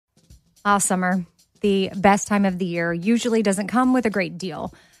Summer, the best time of the year, usually doesn't come with a great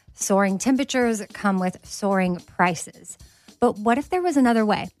deal. Soaring temperatures come with soaring prices. But what if there was another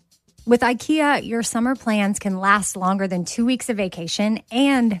way? With IKEA, your summer plans can last longer than 2 weeks of vacation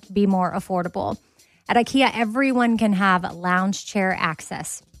and be more affordable. At IKEA, everyone can have lounge chair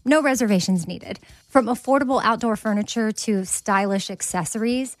access. No reservations needed. From affordable outdoor furniture to stylish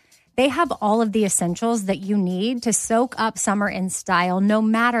accessories, they have all of the essentials that you need to soak up summer in style, no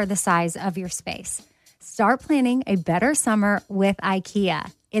matter the size of your space. Start planning a better summer with IKEA.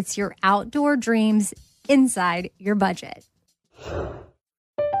 It's your outdoor dreams inside your budget.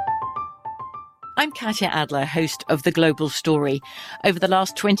 I'm Katya Adler, host of The Global Story. Over the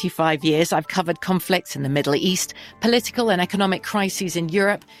last 25 years, I've covered conflicts in the Middle East, political and economic crises in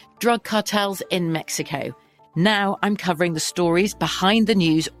Europe, drug cartels in Mexico. Now I'm covering the stories behind the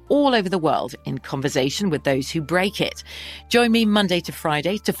news all over the world in conversation with those who break it. Join me Monday to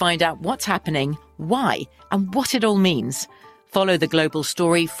Friday to find out what's happening, why, and what it all means. Follow The Global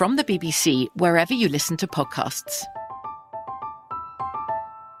Story from the BBC wherever you listen to podcasts.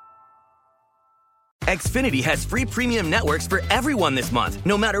 Xfinity has free premium networks for everyone this month,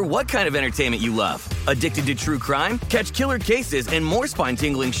 no matter what kind of entertainment you love. Addicted to true crime? Catch killer cases and more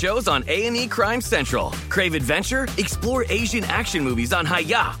spine-tingling shows on A&E Crime Central. Crave adventure? Explore Asian action movies on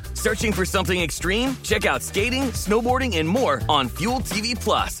Hi-YAH. Searching for something extreme? Check out skating, snowboarding, and more on Fuel TV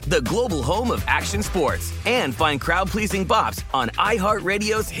Plus, the global home of action sports. And find crowd-pleasing bops on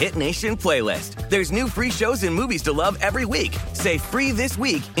iHeartRadio's Hit Nation playlist. There's new free shows and movies to love every week. Say free this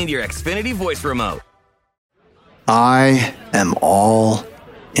week in your Xfinity voice remote. I am all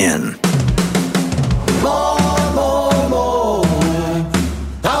in. More.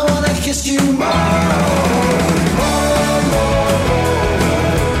 I wanna kiss you more. I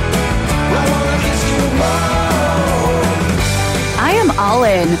wanna kiss you more. I am all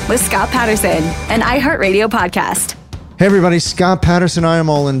in with Scott Patterson, an iHeartRadio podcast. Hey everybody, Scott Patterson, I am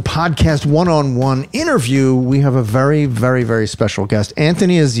all in podcast one-on-one interview. We have a very, very, very special guest.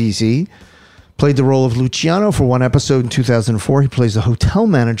 Anthony Azizi played the role of Luciano for one episode in 2004. He plays the hotel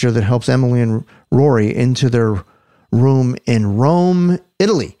manager that helps Emily and Rory into their room in Rome,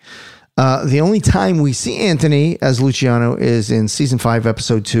 Italy. The only time we see Anthony as Luciano is in season 5,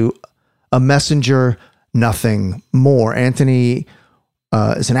 episode 2, A Messenger, Nothing More. Anthony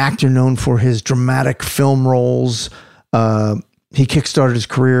is an actor known for his dramatic film roles. He kickstarted his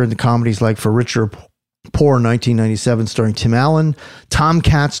career in the comedies like For Richer or Poor, 1997, starring Tim Allen.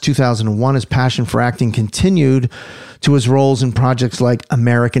 Tomcats, 2001. His passion for acting continued to his roles in projects like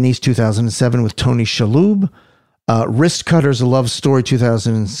American East, 2007, with Tony Shalhoub. Wrist Cutters, A Love Story,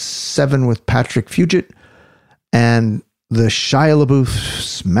 2007, with Patrick Fugit. And the Shia LaBeouf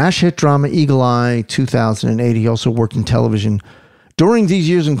smash hit drama Eagle Eye, 2008. He also worked in television during these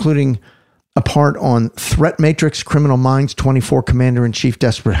years, including a part on Threat Matrix, Criminal Minds, 24, Commander-in-Chief,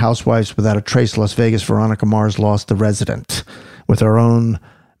 Desperate Housewives, Without a Trace, Las Vegas, Veronica Mars, Lost, The Resident, with our own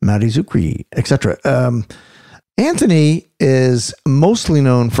Maddie Zucri, etc. Anthony is mostly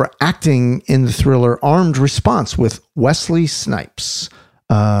known for acting in the thriller Armed Response with Wesley Snipes,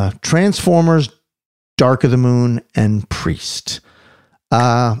 Transformers, Dark of the Moon, and Priest.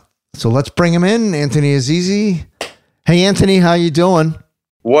 So let's bring him in, Anthony Azizi. Hey, Anthony, how you doing?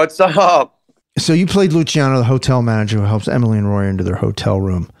 What's up? So you played Luciano, the hotel manager who helps Emily and Rory into their hotel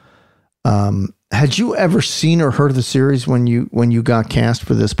room. Had you ever seen or heard of the series when you got cast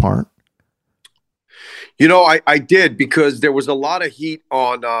for this part? You know, I did, because there was a lot of heat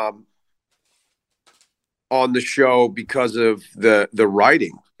on the show because of the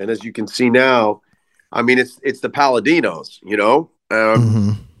writing. And as you can see now, I mean, it's the Palladinos, you know.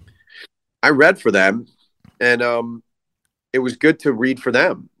 I read for them, and it was good to read for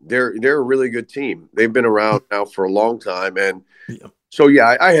them. They're a really good team. They've been around now for a long time. And so,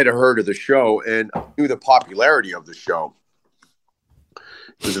 yeah, I had heard of the show, and I knew the popularity of the show.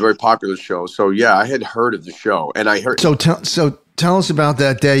 It was a very popular show. So, yeah, I had heard of the show. And I heard. So tell us about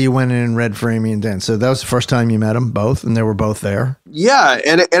that day you went in and read for Amy and Dan. So that was the first time you met them both, and they were both there? Yeah,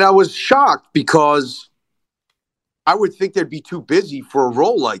 and I was shocked, because I would think they'd be too busy for a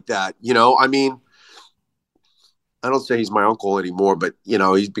role like that. You know, I mean, I don't say he's my uncle anymore, but, you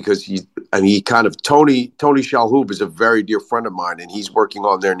know, he kind of, Tony Shalhoub is a very dear friend of mine, and he's working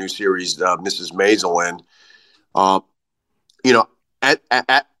on their new series, Mrs. Maisel. And, you know, at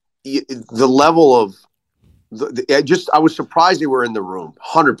the level of, I was surprised they were in the room,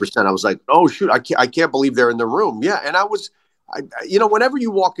 100%. I was like, oh, shoot, I can't believe they're in the room. Yeah, and you know, whenever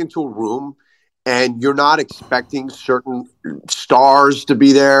you walk into a room and you're not expecting certain stars to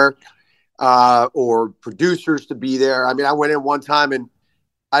be there, or producers to be there. I mean, I went in one time, and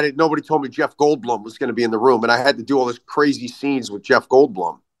Nobody told me Jeff Goldblum was going to be in the room, and I had to do all this crazy scenes with Jeff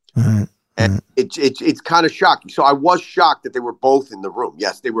Goldblum. Right. And it's kind of shocking. So I was shocked that they were both in the room.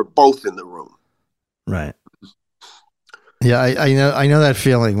 Yes, they were both in the room. Right. Yeah, I know that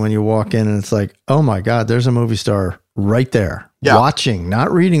feeling when you walk in and it's like, oh my God, there's a movie star right there, watching,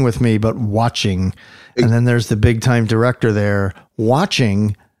 not reading with me, but watching. And then there's the big time director there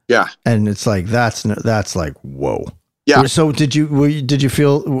watching. Yeah. And it's like, that's like, whoa. Yeah. So did you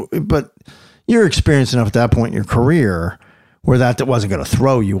feel, but you're experienced enough at that point in your career where that wasn't going to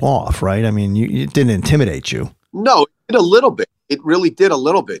throw you off, right? I mean, it didn't intimidate you. No, it did a little bit. It really did a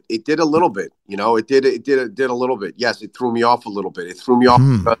little bit. It did a little bit. You know, it did a little bit. Yes, it threw me off a little bit. It threw me off.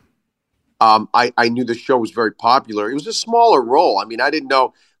 Because, I knew the show was very popular. It was a smaller role. I mean, I didn't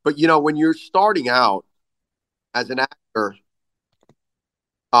know. But, you know, when you're starting out as an actor,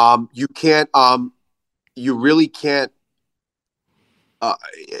 you can't, you really can't,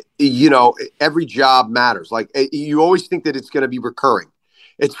 you know, every job matters. Like, you always think that it's going to be recurring.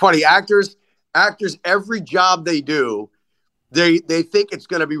 It's funny. Actors, every job they do, they think it's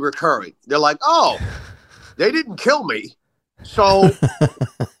going to be recurring. They're like, oh, they didn't kill me, so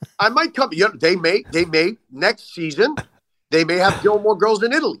I might come. You know, they may next season, they may have Gilmore Girls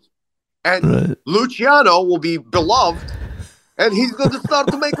in Italy, and Luciano will be beloved, and he's going to start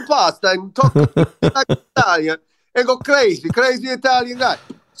to make a pasta and talk like Italian and go crazy Italian guy.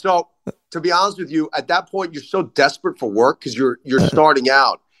 So, to be honest with you, at that point, you're so desperate for work because you're starting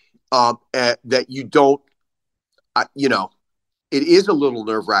out that you don't, you know. It is a little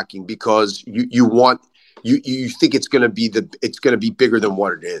nerve-wracking because you think it's going to be bigger than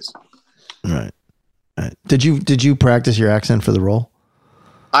what it is. Right. Did you practice your accent for the role?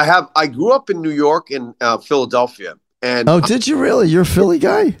 I grew up in New York and Philadelphia. And did you really? You're a Philly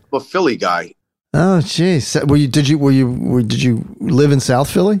guy? I'm a Philly guy. Oh, geez. Did you live in South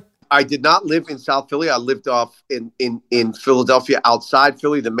Philly? I did not live in South Philly. I lived off in Philadelphia, outside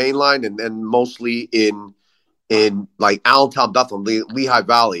Philly, the main line, and then mostly in like Allentown, Bethlehem, Lehigh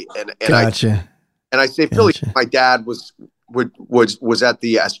Valley, and gotcha. I say Philly. Gotcha. My dad was at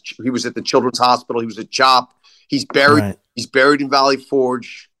the Children's Hospital. He was at CHOP. He's buried. Right. He's buried in Valley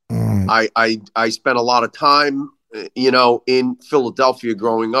Forge. I spent a lot of time, you know, in Philadelphia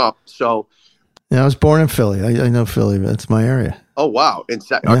growing up. So yeah, I was born in Philly. I know Philly. That's my area. Oh wow! In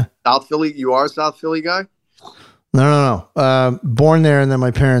South Philly, you are a South Philly guy? No. Born there, and then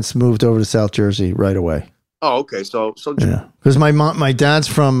my parents moved over to South Jersey right away. Oh, okay. So yeah, because my dad's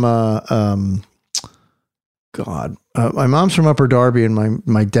from my mom's from Upper Darby, and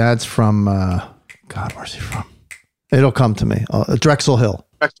my dad's from where's he from? It'll come to me. Drexel Hill.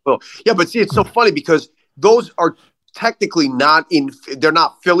 Yeah, but see, it's so funny because those are technically they're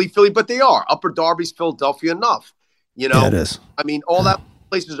not Philly, but they are. Upper Darby's Philadelphia enough. You know, yeah, it is. I mean, all that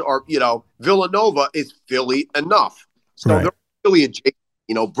places are, you know, Villanova is Philly enough. So they're Philly adjacent,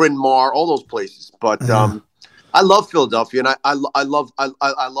 you know, Bryn Mawr, all those places. But I love Philadelphia, and I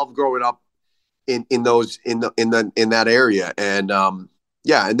love growing up in that area, and and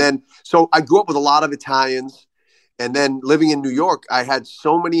then so I grew up with a lot of Italians, and then living in New York, I had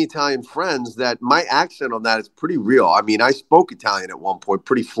so many Italian friends that my accent on that is pretty real. I mean, I spoke Italian at one point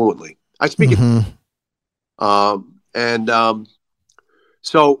pretty fluently. I speak it,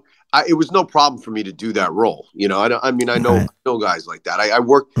 so. It was no problem for me to do that role. You know, I know guys like that. I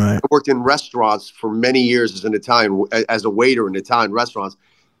worked in restaurants for many years as a waiter in Italian restaurants.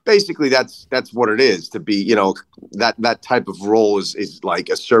 Basically, that's what it is to be. You know, that type of role is like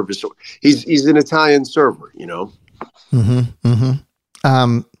a service. He's an Italian server. You know.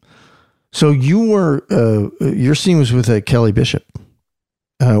 So you were your scene was with Kelly Bishop.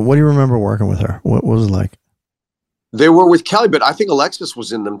 What do you remember working with her? What was it like? They were with Kelly, but I think Alexis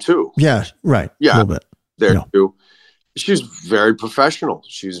was in them too. Yeah, right. Yeah, a little bit there too. She's very professional.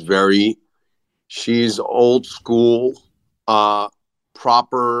 She's old school,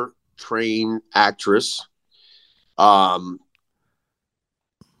 proper trained actress, who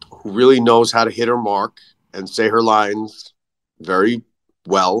really knows how to hit her mark and say her lines very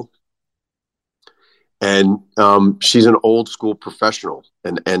well. And she's an old school professional,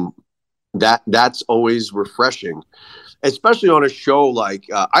 and that's always refreshing, especially on a show like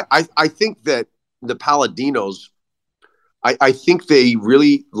I think that the Palladinos, I think they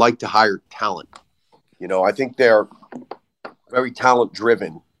really like to hire talent. You know, I think they're very talent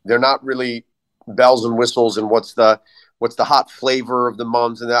driven. They're not really bells and whistles and what's the hot flavor of the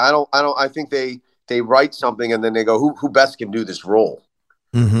month. And I think they write something and then they go, who best can do this role?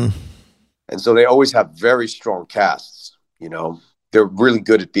 Mm-hmm. And so they always have very strong casts, you know. They're really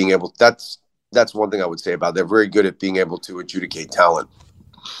good at being able. That's one thing I would say about it. They're very good at being able to adjudicate talent.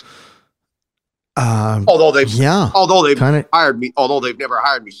 Although they've kind of hired me, although they've never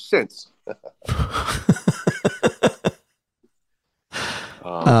hired me since.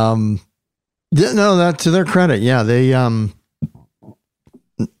 No, that to their credit. Yeah, they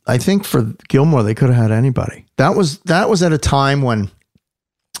I think for Gilmore they could have had anybody. That was at a time when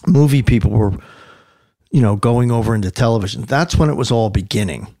movie people were, going over into television. That's when it was all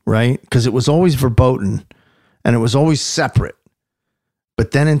beginning, right? Because it was always verboten and it was always separate.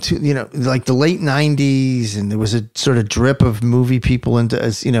 But then into, like the late 90s, and there was a sort of drip of movie people into,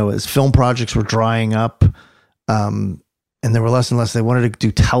 as film projects were drying up, and there were less and less. They wanted to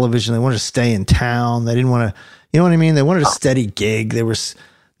do television. They wanted to stay in town. They didn't want to, you know what I mean? They wanted a steady gig. There was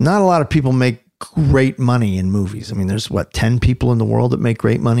not a lot of people make great money in movies. I mean, there's 10 people in the world that make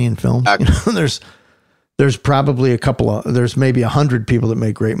great money in film. There's probably there's maybe 100 people that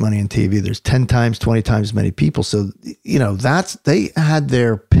make great money in TV. There's 10 times, 20 times as many people. So, they had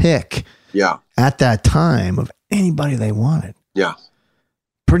their pick at that time of anybody they wanted. Yeah.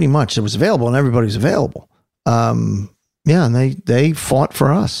 Pretty much it was available and everybody was available. And they fought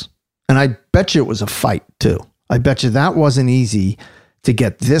for us. And I bet you it was a fight too. I bet you that wasn't easy to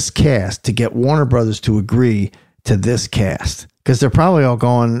get this cast, to get Warner Brothers to agree to this cast. Because they're probably all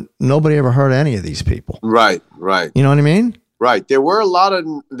going, nobody ever heard of any of these people. Right. You know what I mean? Right. I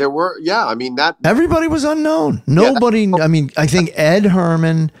mean, that. Everybody was unknown. Nobody, I think Ed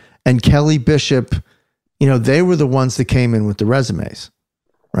Herman and Kelly Bishop, they were the ones that came in with the resumes,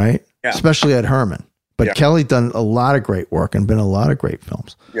 right? Yeah. Especially Ed Herman. But Kelly done a lot of great work and been in a lot of great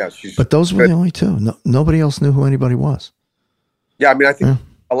films. Yeah. But those were the only two. Nobody else knew who anybody was. Yeah. I mean, I think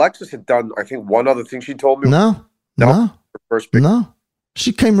Alexis had done, one other thing she told me. No. No,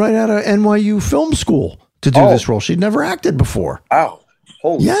 she came right out of NYU film school to do this role. She'd never acted before. Wow.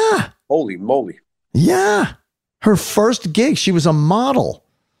 Holy moly. Yeah. Her first gig, she was a model.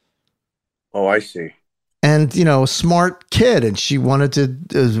 Oh, I see. And, a smart kid, and she wanted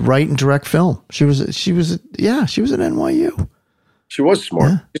to write and direct film. She was at NYU. She was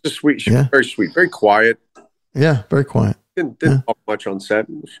smart. She was very sweet, very quiet. Yeah, very quiet. Didn't talk much on set.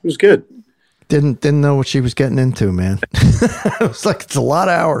 She was good. Didn't know what she was getting into, man. It was like, it's a lot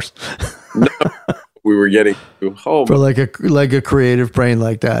of hours. No, we were getting home for like a creative brain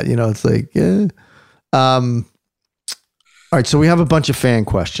like that. It's like, yeah. All right, so we have a bunch of fan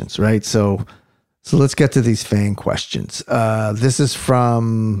questions, right? So let's get to these fan questions. This is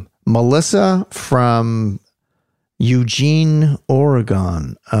from Melissa from Eugene,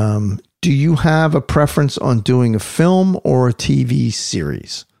 Oregon. Do you have a preference on doing a film or a TV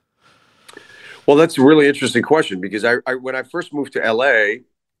series? Well, that's a really interesting question because I when I first moved to LA,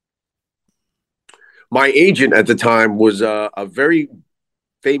 my agent at the time was a very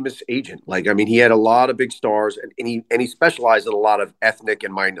famous agent. He had a lot of big stars and he specialized in a lot of ethnic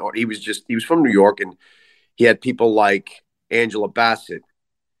and minority. He was from New York and he had people like Angela Bassett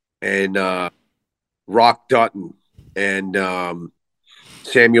and Rock Dutton and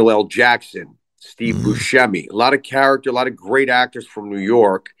Samuel L. Jackson, Steve Buscemi, a lot of great actors from New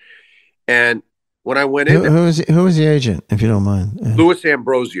York. And when I went in, who was the agent, if you don't mind? Louis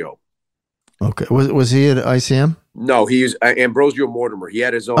Ambrosio. Okay, was he at ICM? No, he's Ambrosio Mortimer. He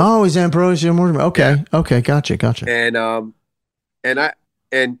had his own. Oh, he's Ambrosio Mortimer. Okay, yeah. Okay, gotcha. He had a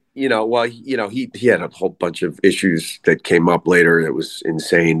whole bunch of issues that came up later that was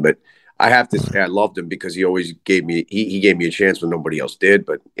insane. But I have to say, I loved him because he always gave me he gave me a chance when nobody else did.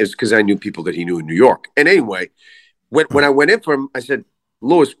 But it's because I knew people that he knew in New York. And anyway, when I went in for him, I said,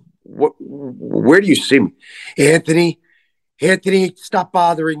 Louis, where do you see me? Anthony, stop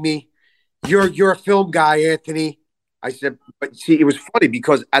bothering me. You're a film guy, Anthony. I said, but see, it was funny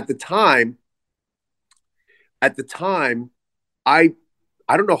because at the time, I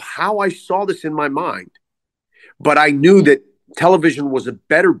don't know how I saw this in my mind, but I knew that television was a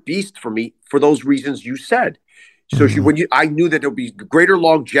better beast for me for those reasons you said. So I knew that there would be greater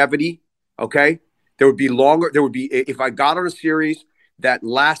longevity. Okay. There would be if I got on a series that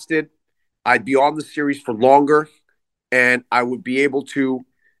lasted, I'd be on the series for longer and I would be able to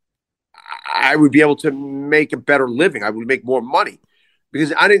make a better living. I would make more money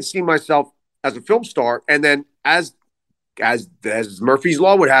because I didn't see myself as a film star. And then as Murphy's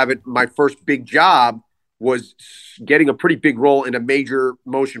Law would have it, my first big job was getting a pretty big role in a major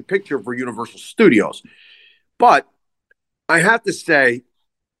motion picture for Universal Studios. But I have to say,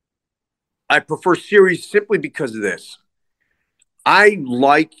 I prefer series simply because of this. I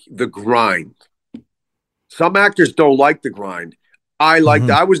like the grind. Some actors don't like the grind. I liked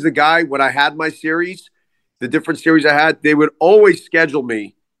I was the guy when I had my series, the different series I had, they would always schedule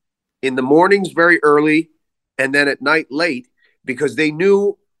me in the mornings very early and then at night late because they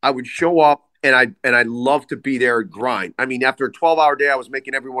knew I would show up and I love to be there and grind. I mean, after a 12-hour day, I was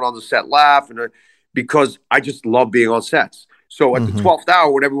making everyone on the set laugh, and because I just love being on sets. So at the 12th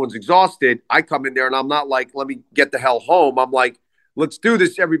hour, when everyone's exhausted, I come in there and I'm not like, let me get the hell home. I'm like, let's do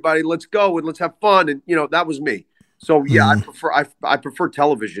this, everybody. Let's go and let's have fun. And that was me. So yeah, I prefer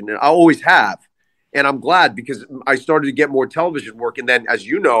television, and I always have. And I'm glad, because I started to get more television work, and then, as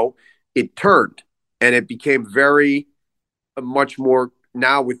you know, it turned and it became very much more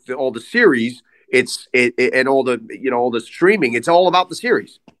now with all the series. And all the streaming. It's all about the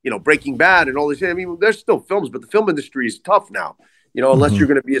series. Breaking Bad and all these. I mean, there's still films, but the film industry is tough now. Unless you're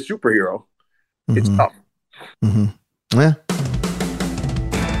going to be a superhero, it's tough. Yeah.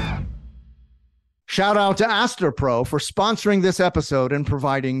 Shout out to Astropro for sponsoring this episode and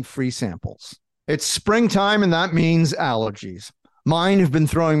providing free samples. It's springtime, and that means allergies. Mine have been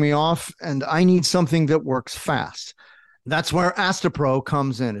throwing me off, and I need something that works fast. That's where Astropro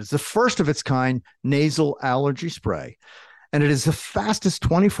comes in. It's the first of its kind nasal allergy spray, and it is the fastest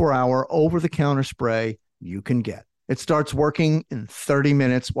 24-hour over-the-counter spray you can get. It starts working in 30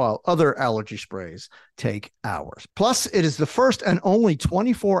 minutes, while other allergy sprays take hours. Plus, it is the first and only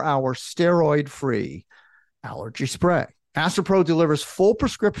 24-hour steroid-free allergy spray. Astropro delivers full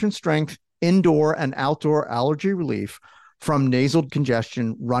prescription strength indoor and outdoor allergy relief from nasal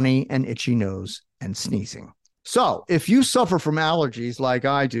congestion, runny and itchy nose, and sneezing. So if you suffer from allergies like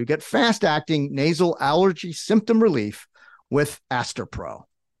I do, get fast-acting nasal allergy symptom relief with Astropro.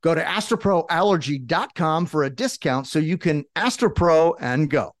 Go to astroproallergy.com for a discount so you can Astropro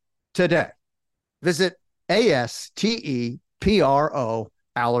and go today. Visit ASTEPRO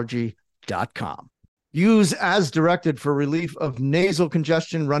allergy.com. Use as directed for relief of nasal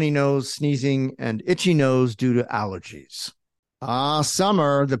congestion, runny nose, sneezing, and itchy nose due to allergies.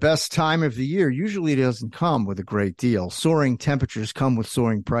 Summer, the best time of the year, usually doesn't come with a great deal. Soaring temperatures come with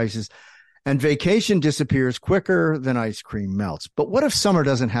soaring prices, and vacation disappears quicker than ice cream melts. But what if summer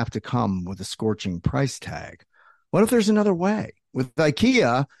doesn't have to come with a scorching price tag? What if there's another way? With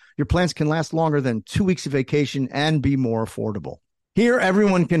IKEA, your plans can last longer than 2 weeks of vacation and be more affordable. Here,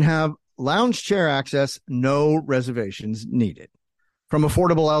 everyone can have lounge chair access, no reservations needed. From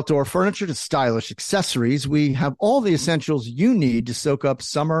affordable outdoor furniture to stylish accessories, we have all the essentials you need to soak up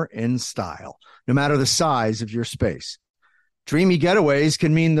summer in style, no matter the size of your space. Dreamy getaways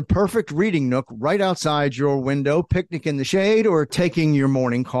can mean the perfect reading nook right outside your window, picnic in the shade, or taking your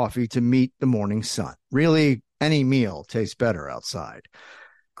morning coffee to meet the morning sun. Really, any meal tastes better outside.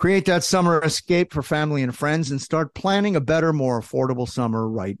 Create that summer escape for family and friends and start planning a better, more affordable summer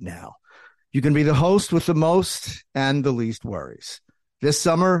right now. You can be the host with the most and the least worries. This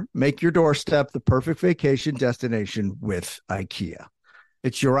summer, make your doorstep the perfect vacation destination with IKEA.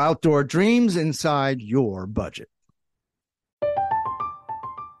 It's your outdoor dreams inside your budget.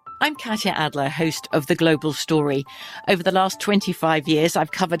 I'm Katya Adler, host of The Global Story. Over the last 25 years,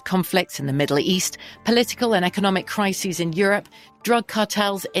 I've covered conflicts in the Middle East, political and economic crises in Europe, drug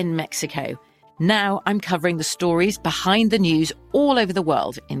cartels in Mexico. Now I'm covering the stories behind the news all over the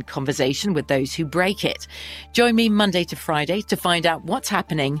world in conversation with those who break it. Join me Monday to Friday to find out what's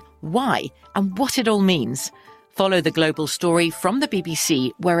happening, why, and what it all means. Follow The Global Story from the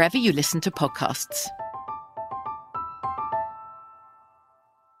BBC wherever you listen to podcasts.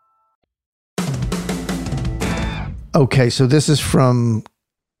 Okay, so this is from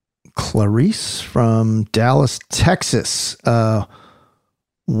Clarice from Dallas, Texas.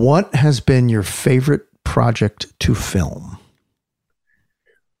 What has been your favorite project to film?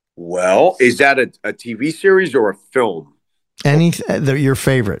 Well, is that a TV series or a film? Your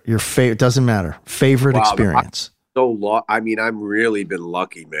favorite, doesn't matter. Favorite experience. I'm really been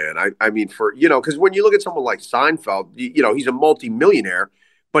lucky, man. I mean, because when you look at someone like Seinfeld, he's a multi-millionaire,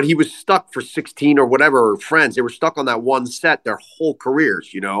 but he was stuck for 16 or whatever friends. They were stuck on that one set their whole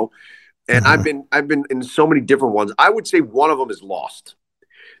careers, And I've been in so many different ones. I would say one of them is Lost.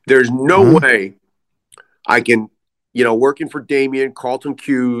 There's no way I can, working for Damien, Carlton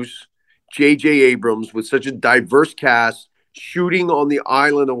Cuse, J.J. Abrams with such a diverse cast, shooting on the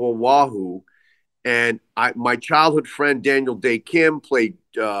island of Oahu. And my childhood friend, Daniel Day Kim, played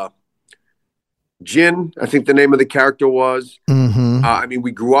Jin, I think the name of the character was.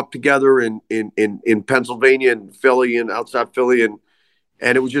 We grew up together in Pennsylvania and Philly and outside Philly. And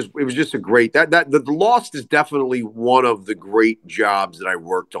it was just a great the Lost is definitely one of the great jobs that I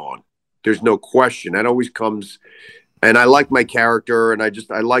worked on. There's no question. That always comes, and I like my character, and I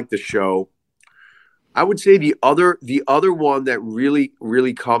like the show. I would say the other one that really,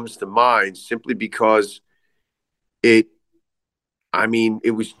 really comes to mind simply because it I mean,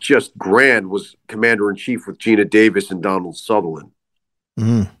 it was just grand, was Commander-in-Chief with Gina Davis and Donald Sutherland.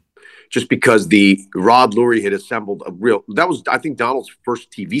 Mm. Just because the Rod Lurie had assembled that was, I think, Donald's first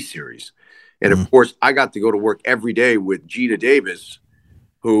TV series. And of course, I got to go to work every day with Gina Davis,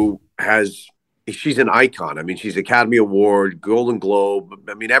 who she's an icon. I mean, she's Academy Award, Golden Globe,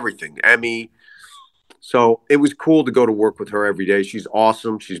 I mean, everything, Emmy. So it was cool to go to work with her every day. She's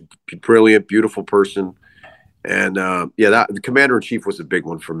awesome. She's brilliant, beautiful person. And the Commander-in-Chief was a big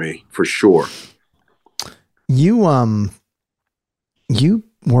one for me, for sure. You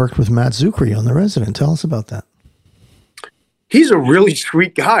worked with Matt Zuckery on The Resident. Tell us about that. He's a really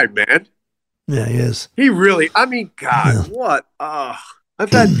sweet guy, man. Yeah, he is. He really, I mean, God, what? I've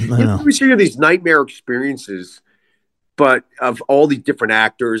had, we hear these nightmare experiences, but of all these different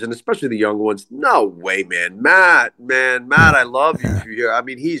actors, and especially the young ones, no way, man. Matt, I love you. I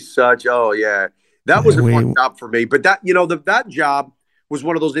mean, he's such, that was a fun job for me. But that, that job was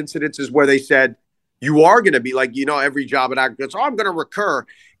one of those incidences where they said, you are going to be like, every job an actor goes, I'm going to recur.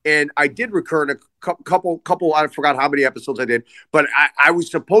 And I did recur in a couple, I forgot how many episodes I did, but I was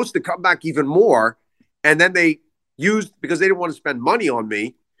supposed to come back even more. And then they used, because they didn't want to spend money on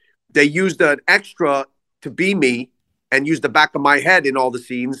me, they used an extra to be me and used the back of my head in all the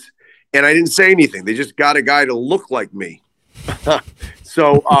scenes. And I didn't say anything. They just got a guy to look like me.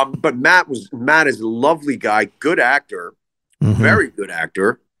 So, but Matt is a lovely guy, good actor, very good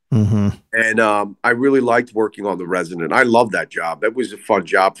actor. And I really liked working on The Resident. I love that job. That was a fun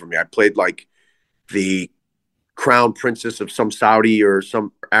job for me. I played like the crown princess of some Saudi or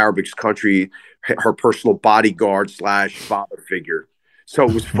some Arabic country, her personal bodyguard / father figure. So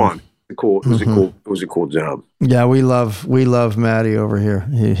it was fun. It was a cool job. Yeah, we love Matty over here.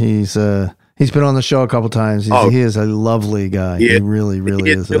 He's been on the show a couple times. He is a lovely guy. He really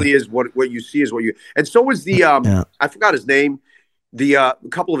is. It really is. What you see is what you. And so was the I forgot his name. A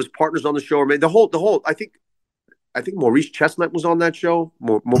couple of his partners on the show. The whole. I think Maurice Chestnut was on that show.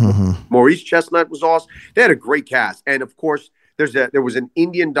 Maurice Chestnut was awesome. They had a great cast, and of course, there was an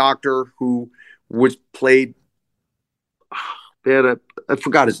Indian doctor who was played. I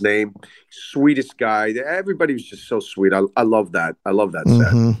forgot his name. Sweetest guy. Everybody was just so sweet. I love that. I love that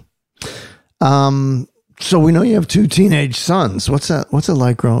set. So we know you have 2 teenage sons. What's it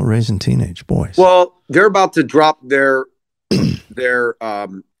like raising teenage boys? Well, they're about to drop their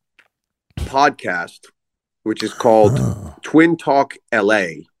podcast, which is called Twin Talk LA.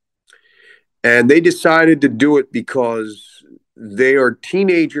 And they decided to do it because they are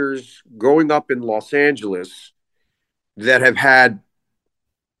teenagers growing up in Los Angeles that have had,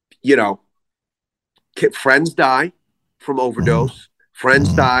 friends die from overdose,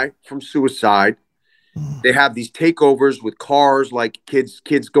 friends die from suicide. They have these takeovers with cars, like kids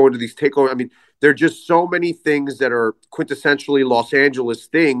go into these takeovers. I mean, there are just so many things that are quintessentially Los Angeles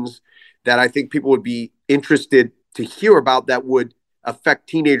things that I think people would be interested to hear about that would affect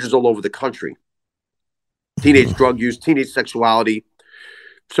teenagers all over the country. Teenage drug use, teenage sexuality.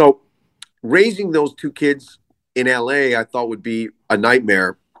 So raising those 2 kids in LA, I thought would be a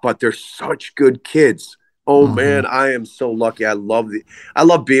nightmare, but they're such good kids. Oh man, I am so lucky. I love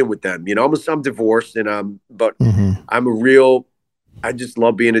being with them. I'm divorced but I just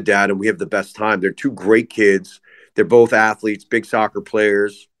love being a dad, and we have the best time. They're 2 great kids. They're both athletes, big soccer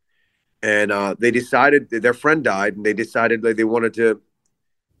players. And they decided their friend died, and they decided that they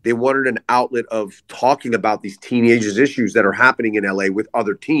wanted an outlet of talking about these teenagers' issues that are happening in LA with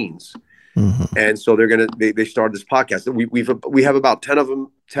other teens. And so they started this podcast. We have about 10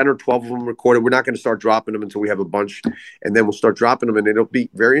 or 12 of them recorded. We're not going to start dropping them until we have a bunch, and then we'll start dropping them, and it'll be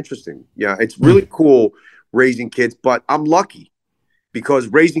very interesting. Yeah, it's really cool raising kids, but I'm lucky because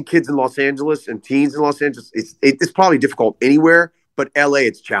raising kids in Los Angeles and teens in Los Angeles, it's probably difficult anywhere, but LA,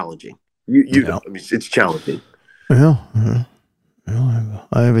 it's challenging. You know, I mean, it's challenging. Yeah.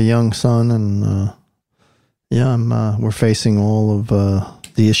 I have a young son, and we're facing all of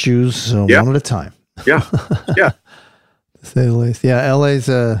the issues one at a time. Yeah. To say the least. Yeah, LA's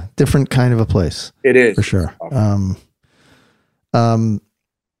a different kind of a place. It is. For sure.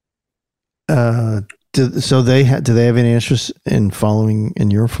 So do they have any interest in following in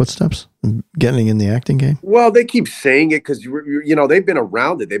your footsteps, getting in the acting game? Well, they keep saying it because they've been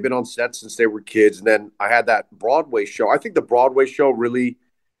around it. They've been on set since they were kids, and then I had that Broadway show. I think the Broadway show really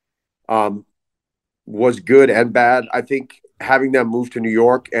was good and bad. I think having them move to New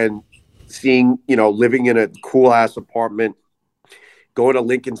York and seeing, living in a cool ass apartment, going to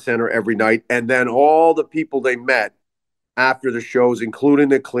Lincoln Center every night, and then all the people they met after the shows, including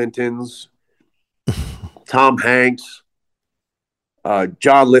the Clintons, Tom Hanks,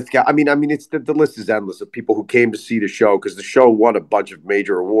 John Lithgow. I mean, it's the list is endless of people who came to see the show because the show won a bunch of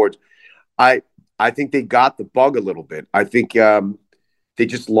major awards. I think they got the bug a little bit. I think they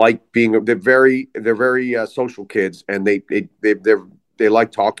just like being. They're very social kids, and they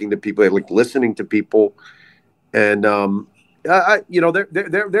like talking to people. They like listening to people, and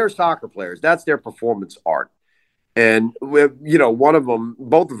they're soccer players. That's their performance art. And one of them,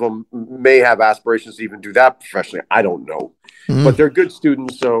 both of them may have aspirations to even do that professionally. I don't know, but they're good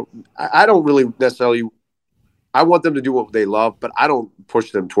students. So I don't really necessarily. I want them to do what they love, but I don't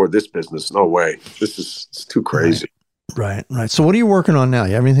push them toward this business. No way. It's too crazy. Right. So what are you working on now?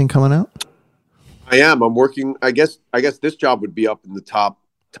 You have anything coming out? I am. I'm working. I guess this job would be up in the top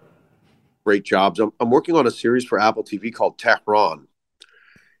great jobs. I'm working on a series for Apple TV called Tehran,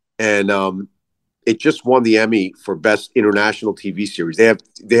 and it just won the Emmy for Best International TV Series. They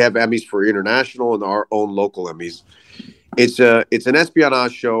have Emmys for international and our own local Emmys. It's an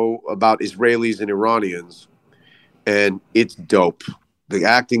espionage show about Israelis and Iranians, and it's dope. The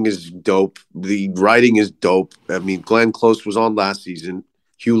acting is dope. The writing is dope. I mean, Glenn Close was on last season.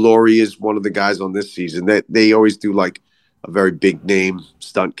 Hugh Laurie is one of the guys on this season. They always do like a very big name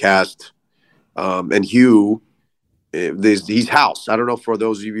stunt cast, and Hugh. He's House. I don't know for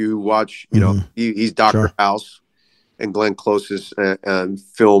those of you who watch, he's Dr. House, and Glenn Close is a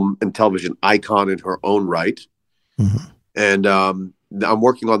film and television icon in her own right. And I'm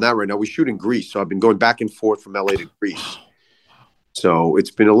working on that right now. We shoot in Greece, so I've been going back and forth from LA to Greece. So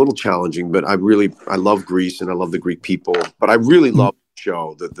it's been a little challenging, but I love Greece and I love the Greek people. But I really love the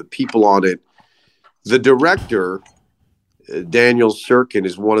show, the people on it. The director, Daniel Sirkin,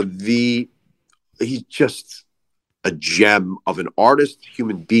 is he's just a gem of an artist,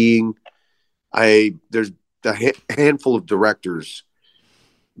 human being. There's a handful of directors,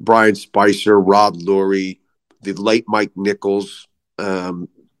 Brian Spicer, Rod Lurie, the late Mike Nichols,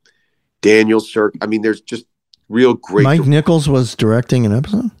 Daniel Sirk. I mean, there's just real great. Mike Nichols was directing an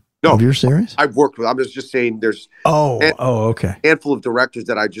episode of your series? I've worked with. I'm just saying there's okay. handful of directors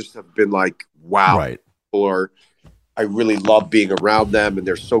that I just have been like, wow. Right. Or I really love being around them, and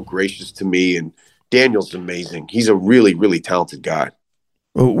they're so gracious to me, and Daniel's amazing. He's a really, really talented guy.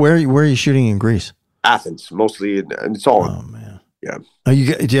 Well, where are you shooting in Greece? Athens, mostly, and it's all. Oh man, yeah. Do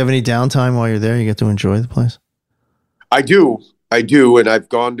you have any downtime while you're there? You get to enjoy the place. I do, and I've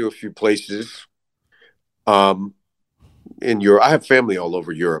gone to a few places. In Europe, I have family all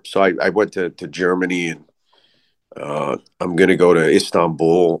over Europe, so I went to Germany, and I'm going to go to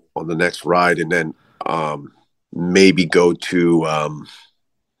Istanbul on the next ride, and then maybe go to.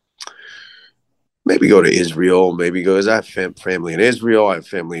 Maybe go to Israel. Because I have family in Israel. I have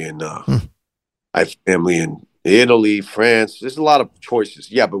family in Italy, France. There's a lot of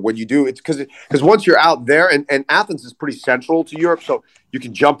choices. Yeah, but when you do, it's because once you're out there, and Athens is pretty central to Europe, so you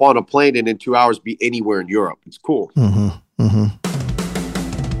can jump on a plane and in 2 hours be anywhere in Europe. It's cool.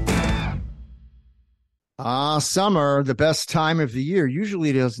 Summer, the best time of the year,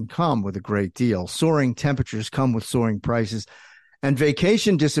 usually doesn't come with a great deal. Soaring temperatures come with soaring prices. And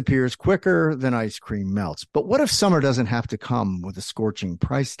vacation disappears quicker than ice cream melts. But what if summer doesn't have to come with a scorching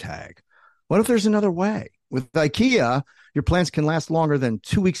price tag? What if there's another way? With IKEA, your plans can last longer than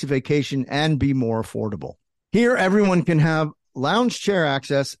 2 weeks of vacation and be more affordable. Here, everyone can have lounge chair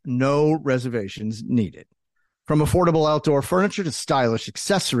access, no reservations needed. From affordable outdoor furniture to stylish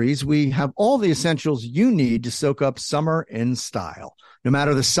accessories, we have all the essentials you need to soak up summer in style, no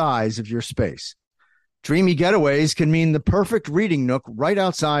matter the size of your space. Dreamy getaways can mean the perfect reading nook right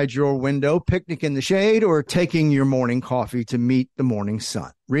outside your window, picnic in the shade, or taking your morning coffee to meet the morning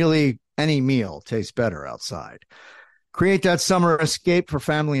sun. Really, any meal tastes better outside. Create that summer escape for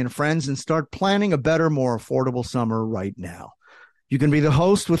family and friends and start planning a better, more affordable summer right now. You can be the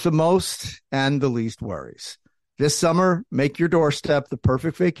host with the most and the least worries. This summer, make your doorstep the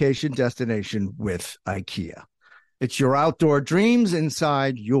perfect vacation destination with IKEA. It's your outdoor dreams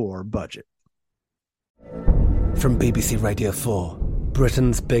inside your budget. From BBC Radio 4,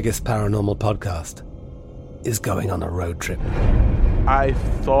 Britain's biggest paranormal podcast is going on a road trip. I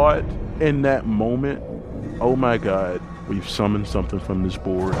thought in that moment, oh my God, we've summoned something from this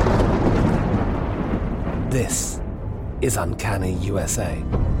board. This is Uncanny USA.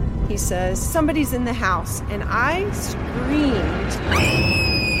 He says, somebody's in the house, and I screamed.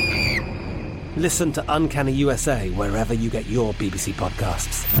 Listen to Uncanny USA wherever you get your BBC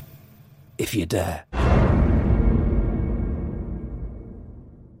podcasts, if you dare.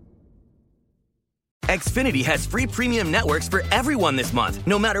 Xfinity has free premium networks for everyone this month,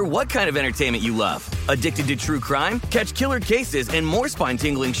 no matter what kind of entertainment you love. Addicted to true crime? Catch killer cases and more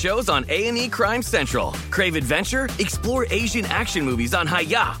spine-tingling shows on A&E Crime Central. Crave adventure? Explore Asian action movies on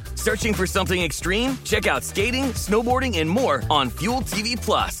Hi-Ya. Searching for something extreme? Check out skating, snowboarding, and more on Fuel TV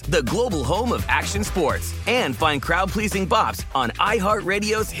Plus, the global home of action sports. And find crowd-pleasing bops on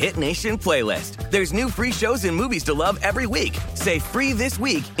iHeartRadio's Hit Nation playlist. There's new free shows and movies to love every week. Say free this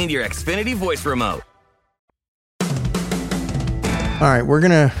week in your Xfinity voice remote. All right, we're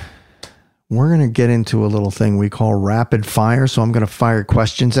gonna get into a little thing we call rapid fire. So I'm gonna fire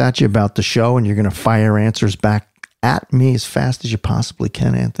questions at you about the show, and you're gonna fire answers back at me as fast as you possibly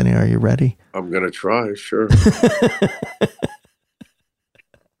can. Anthony, are you ready? I'm gonna try, sure.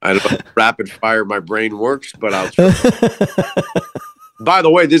 I don't know if rapid fire my brain works, but I'll try. By the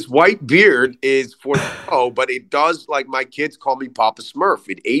way, this white beard is for the show, but it does, like my kids call me Papa Smurf.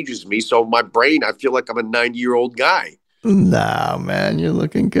 It ages me, so my brain, I feel like I'm a 90-year-old guy. No, man, you're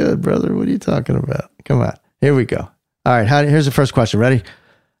looking good, brother. What are you talking about? Come on. Here we go. All right, here's the first question. Ready?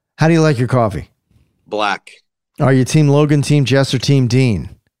 How do you like your coffee? Black. Are you Team Logan, Team Jess, or Team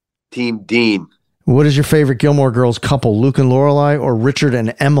Dean? Team Dean. What is your favorite Gilmore Girls couple, Luke and Lorelai or Richard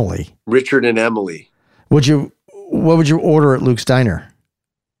and Emily? Richard and Emily. What would you order at Luke's Diner?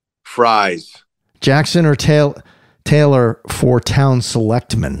 Fries. Jackson or Taylor for town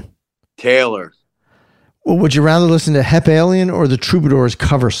selectman? Taylor. Well, would you rather listen to Hep Alien or the Troubadours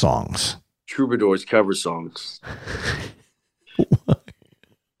cover songs? Troubadours cover songs.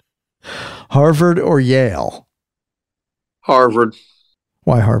 Harvard or Yale? Harvard.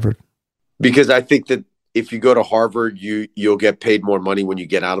 Why Harvard? Because I think that if you go to Harvard, you'll get paid more money when you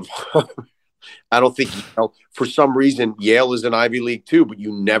get out of Harvard. I don't think for some reason Yale is an Ivy League too, but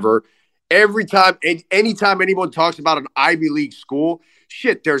you never. Anytime anyone talks about an Ivy League school,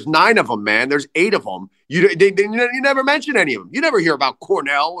 shit, there's 9 of them, man. There's 8 of them. You never mention any of them. You never hear about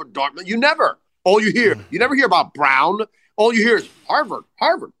Cornell or Dartmouth. You never. You never hear about Brown. All you hear is Harvard.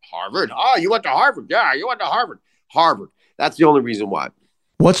 Oh, you went to Harvard. Yeah, you went to Harvard. That's the only reason why.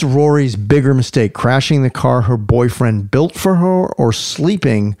 What's Rory's bigger mistake? Crashing the car her boyfriend built for her or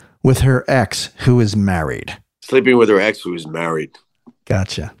sleeping with her ex who is married? Sleeping with her ex who is married.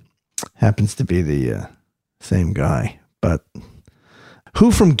 Gotcha. Happens to be the same guy. But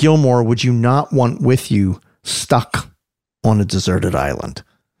who from Gilmore would you not want with you stuck on a deserted island?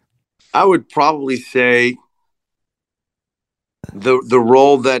 I would probably say the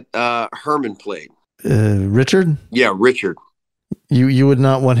role that Herman played. Richard? Yeah, Richard. You would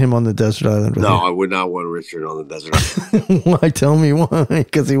not want him on the desert island with you? No, I would not want Richard on the desert island. Why? Tell me why.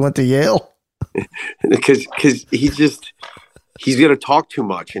 Because he went to Yale? Because he's going to talk too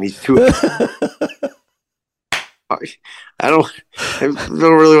much and he's too... I don't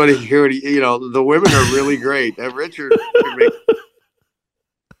really want to hear it. The women are really great. And Richard...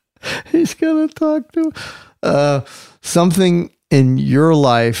 He's going to talk to... something in your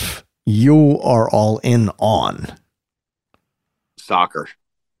life you are all in on. Soccer.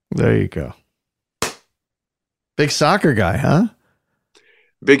 There you go. Big soccer guy, huh?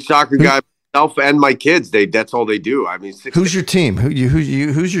 Big soccer guy. Myself and my kids. That's all they do. I mean, who's your team?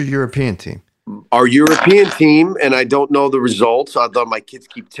 Who's your European team? Our European team, and I don't know the results, although my kids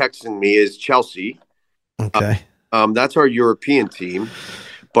keep texting me, is Chelsea. Okay. That's our European team.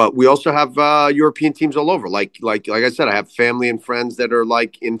 But we also have European teams all over. Like I said, I have family and friends that are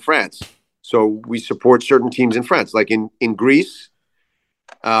like in France. So we support certain teams in France. Like in Greece,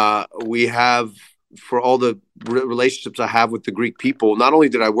 we have, for all the relationships I have with the Greek people, not only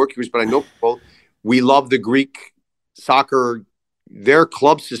did I work in Greece, but I know people, we love the Greek soccer. Their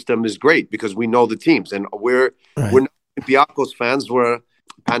club system is great because we know the teams. And we're not Olympiacos fans, we're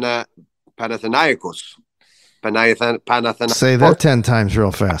Panathinaikos. Say that 10 times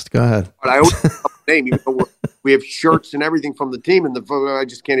real fast. Go ahead. But I always have the name, even though we have shirts and everything from the team, and I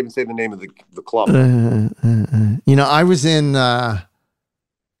just can't even say the name of the club.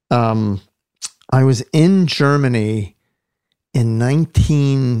 I was in Germany in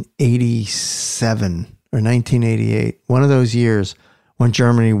 1987 or 1988, one of those years when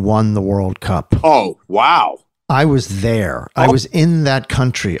Germany won the World Cup. Oh, wow. I was there. I was in that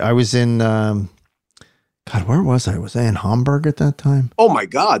country. I was in... God, where was I? Was I in Hamburg at that time? Oh my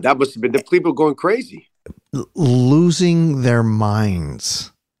God, that must have been the people going crazy. Losing their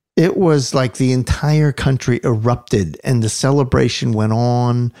minds. It was like the entire country erupted and the celebration went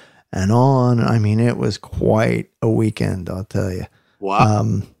on and on. I mean, it was quite a weekend, I'll tell you.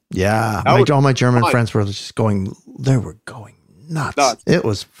 Wow. Yeah. All my German friends were just going nuts. It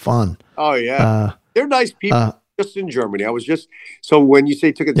was fun. Oh, yeah. They're nice people. just in Germany. So when you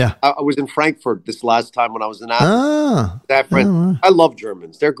say took it, Yeah. I was in Frankfurt this last time when I was in Ah, that friend. I love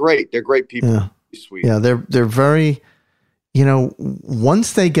Germans. They're great. They're great people. Yeah. Sweet. Yeah, they're very,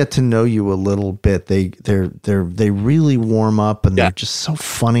 once they get to know you a little bit, they really warm up, and they're just so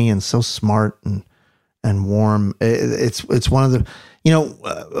funny and so smart and warm. It's one of the,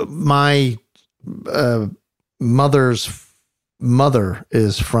 my mother's mother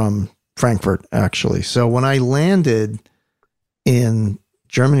is from Frankfurt, actually. So when I landed in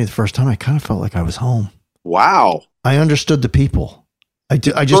Germany the first time, I kind of felt like I was home. Wow. I understood the people. I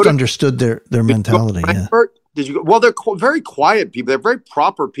just understood their mentality. Yeah. Did you go? Well, they're very quiet people. They're very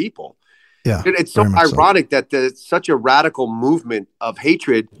proper people. Yeah. It's so ironic that such a radical movement of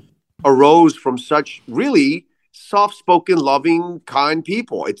hatred arose from such really soft-spoken, loving, kind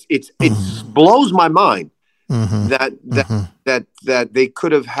people. It blows my mind that they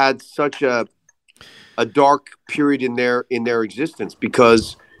could have had such a dark period in their existence,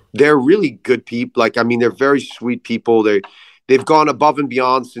 because they're really good people. Like, I mean, they're very sweet people. They've gone above and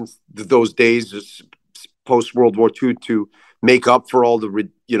beyond since those days, post World War II, to make up for all the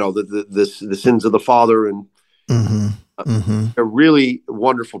sins of the father, and they're really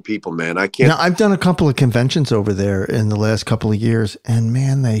wonderful people, man. I've done a couple of conventions over there in the last couple of years, and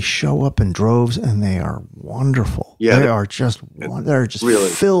man, they show up in droves, and they are wonderful. Yeah, they're just really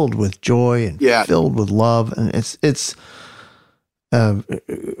filled with joy and filled with love, and it's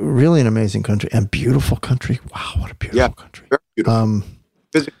really an amazing country and beautiful country. Wow, what a beautiful country! Very beautiful.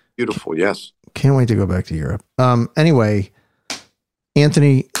 Physically beautiful. Yes. Can't wait to go back to Europe. Anyway,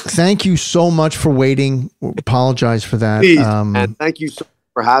 Anthony, thank you so much for waiting. Apologize for that. Please, and thank you so much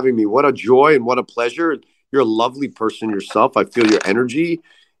for having me. What a joy and what a pleasure. You're a lovely person yourself. I feel your energy,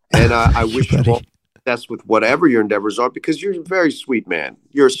 and I wish you all success with whatever your endeavors are, because you're a very sweet man.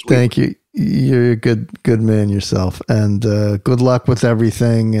 You're a sweet. Thank you. You're a good man yourself, and good luck with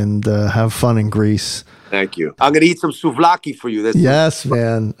everything, and have fun in Greece. Thank you. I'm going to eat some souvlaki for you. Yes,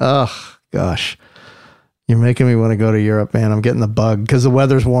 man. Oh, gosh. You're making me want to go to Europe, man. I'm getting the bug because the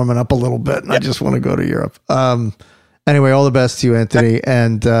weather's warming up a little bit, and I just want to go to Europe. Anyway, all the best to you, Anthony,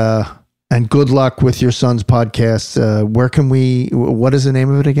 and good luck with your son's podcast. What is the name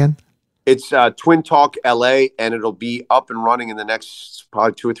of it again? It's Twin Talk LA, and it'll be up and running in the next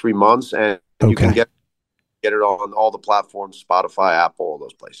probably 2 or 3 months, and you can get it on all the platforms, Spotify, Apple, all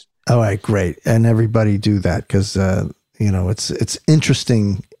those places. All right, great. And everybody do that, because it's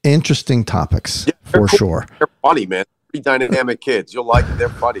interesting topics for sure. They're funny, man. Pretty dynamic kids. You'll like it. They're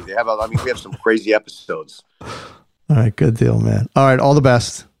funny. We have some crazy episodes. All right, good deal, man. All right, all the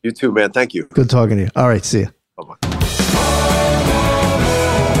best. You too, man. Thank you. Good talking to you. All right, see you. Bye-bye.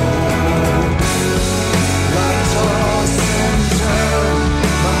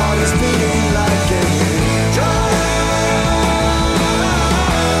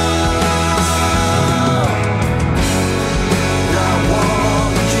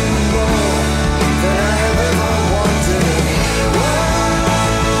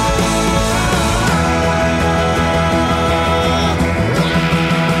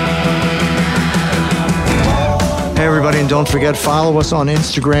 Hey, everybody, and don't forget, follow us on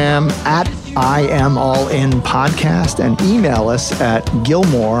Instagram at IamAllInPodcast, and email us at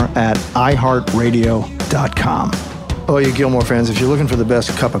gilmore@iheartradio.com. All you Gilmore fans, if you're looking for the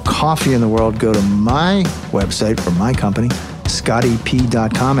best cup of coffee in the world, go to my website for my company,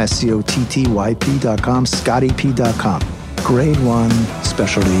 scottyp.com, SCOTTYP.com, scottyp.com. Grade 1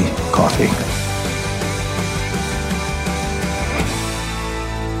 specialty coffee.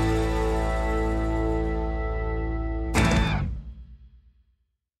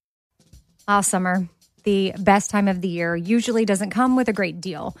 Summer, the best time of the year, usually doesn't come with a great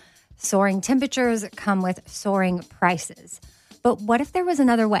deal. Soaring temperatures come with soaring prices. But what if there was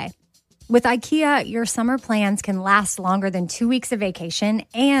another way? With IKEA, your summer plans can last longer than 2 weeks of vacation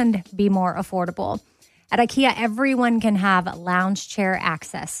and be more affordable. At IKEA, everyone can have lounge chair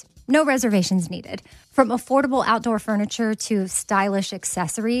access. No reservations needed. From affordable outdoor furniture to stylish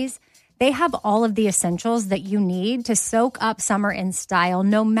accessories, they have all of the essentials that you need to soak up summer in style,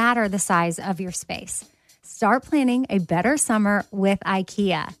 no matter the size of your space. Start planning a better summer with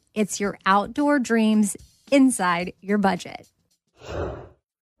IKEA. It's your outdoor dreams inside your budget.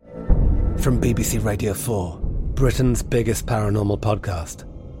 From BBC Radio 4, Britain's biggest paranormal podcast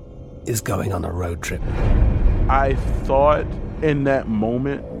is going on a road trip. I thought in that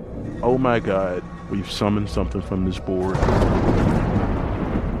moment, oh my God, we've summoned something from this board.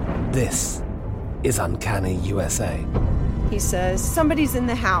 This is Uncanny USA. He says, somebody's in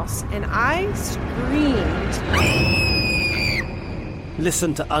the house, and I screamed.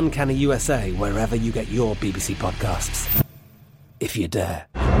 Listen to Uncanny USA wherever you get your BBC podcasts, if you dare.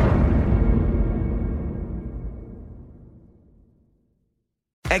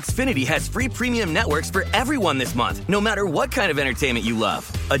 Xfinity has free premium networks for everyone this month, no matter what kind of entertainment you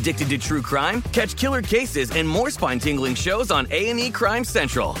love. Addicted to true crime? Catch killer cases and more spine-tingling shows on A&E Crime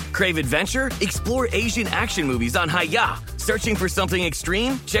Central. Crave adventure? Explore Asian action movies on Hi-Ya. Searching for something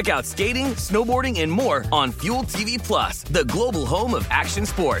extreme? Check out skating, snowboarding, and more on Fuel TV Plus, the global home of action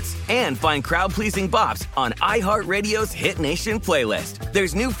sports. And find crowd-pleasing bops on iHeartRadio's Hit Nation playlist.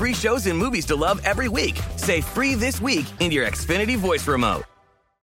 There's new free shows and movies to love every week. Say free this week in your Xfinity voice remote.